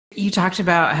you talked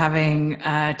about having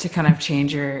to kind of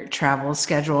change your travel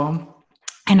schedule.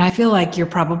 And I feel like you're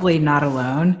probably not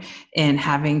alone in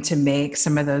having to make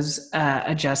some of those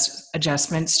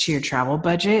adjustments to your travel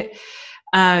budget.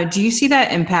 Do you see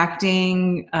that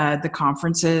impacting the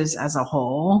conferences as a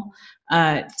whole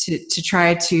to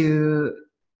try to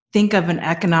think of an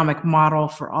economic model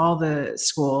for all the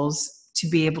schools to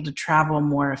be able to travel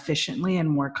more efficiently and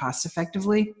more cost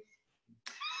effectively?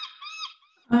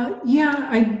 Yeah,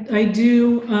 I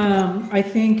do. I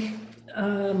think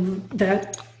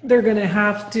that they're going to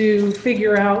have to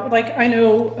figure out. Like I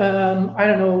know, I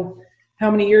don't know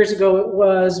how many years ago it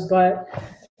was, but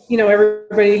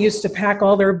everybody used to pack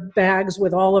all their bags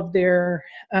with all of their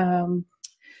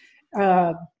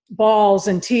uh, balls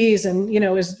and tees, and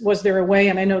was there a way?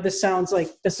 And I know this sounds like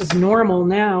this is normal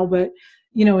now, but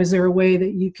is there a way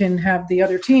that you can have the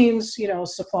other teams,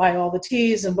 supply all the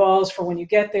tees and balls for when you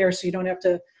get there, so you don't have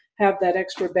to have that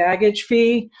extra baggage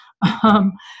fee?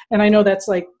 Um, and I know that's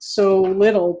like so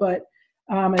little, but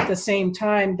at the same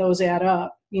time, those add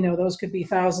up. Those could be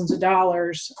thousands of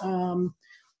dollars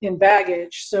in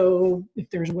baggage. So if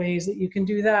there's ways that you can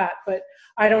do that, but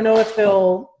I don't know if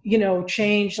they'll,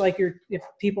 change like if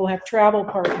people have travel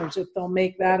partners, if they'll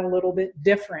make that a little bit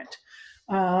different.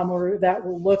 Or that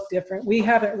will look different. We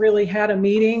haven't really had a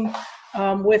meeting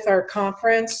with our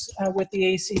conference, with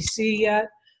the ACC yet,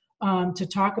 to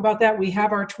talk about that. We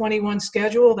have our 21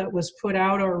 schedule that was put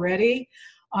out already,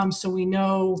 so we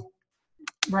know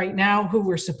right now who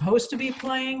we're supposed to be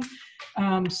playing.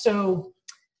 So,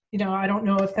 I don't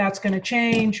know if that's going to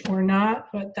change or not,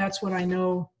 but that's what I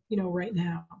know, right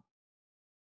now.